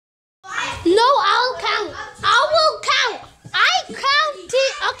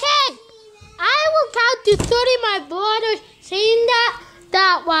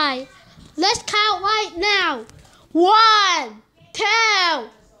subscribe. Let's count right now. 1, 2,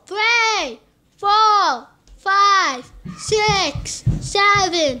 3, 4, 5, 6,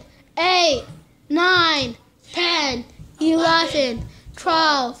 7, 8, 9, 10, 11,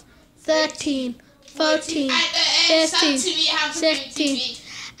 12, 13, 14, 15, 16.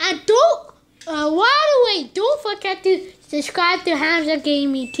 And by the way, don't forget to subscribe to Hamza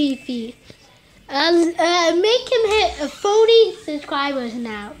Gaming TV. Make him hit 40 subscribers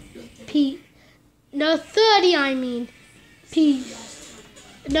now. 30 I mean.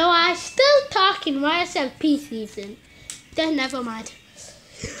 No, I'm still talking when I said peace season. Then never mind.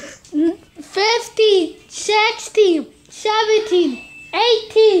 50, 16, 17,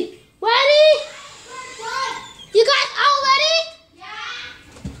 18. Ready? You guys all ready? Yeah.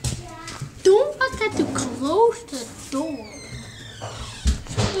 Don't forget to close the door.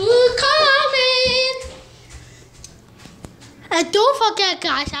 We're coming. And don't forget,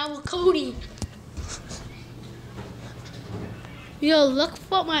 guys, our Cody. Yo, look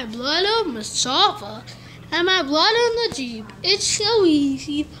for my blood on Mustafa and my blood on the Jeep. It's so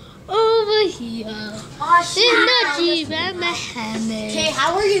easy over here. In the Jeep and Mohammed. Okay,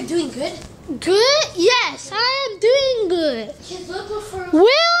 how are you doing? Good? Good? Yes, I am doing good.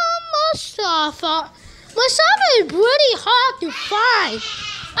 Will Mustafa? Mustafa is pretty hard to find.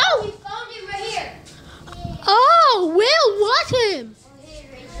 Oh, we found him right here. Oh, Will was him.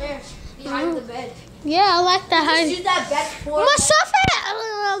 Right there, behind the bed. Yeah, I like that. Just use that bed for Mustafa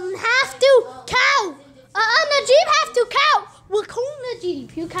have to count. The Jeep have to count. We're calling the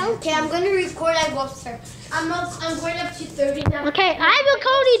Jeep. You count. Okay, I'm gonna record. I go upstairs. I'm going up to 30 now. Okay, I'm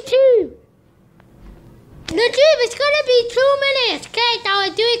recording too. The Jeep is gonna be 2 minutes. Okay, now I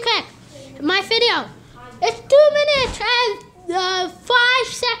do it quick. My video. It's 2 minutes and 5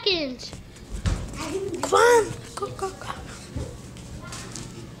 seconds. Come on, go, go, go.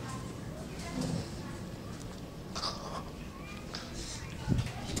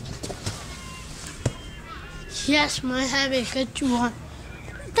 Yes, my habit got you on.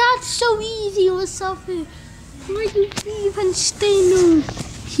 That's so easy, Mustafa. Why do you even stay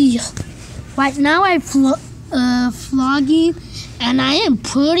here? Right now I'm vlogging and I am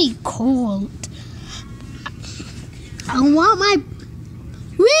pretty cold. I want my...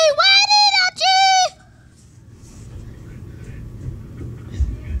 We waited, Achi!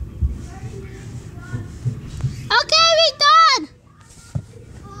 Okay, we done!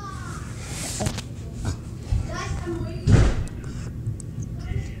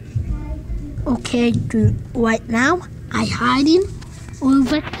 Okay, right now I hiding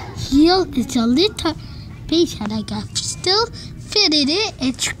over here. It's a little piece that I got still fitted it.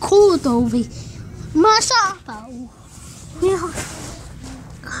 It's cold over here. Mustafa.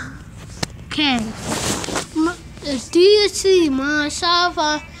 Okay. Do you see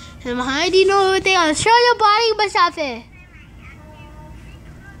Mustafa? I'm hiding over there. Show your body, Mustafa.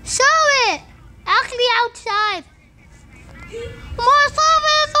 Show it. Actually outside.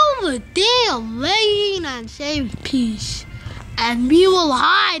 Mustafa is over there laying and saying peace. And we will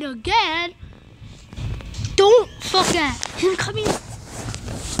hide again. Don't forget. Him coming.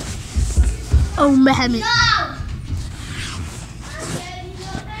 Oh, Mohammed. No!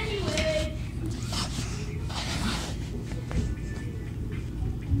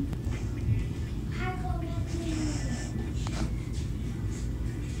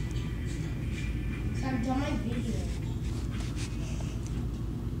 I'm done my video.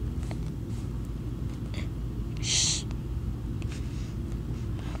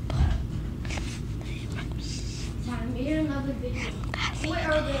 I made another video. Where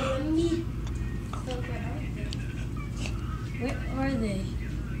are they? Let me. Where are they?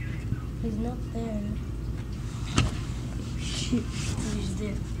 He's not there. Shoot, he's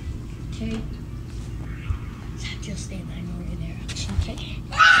there. Okay. Just stay line over there. Okay.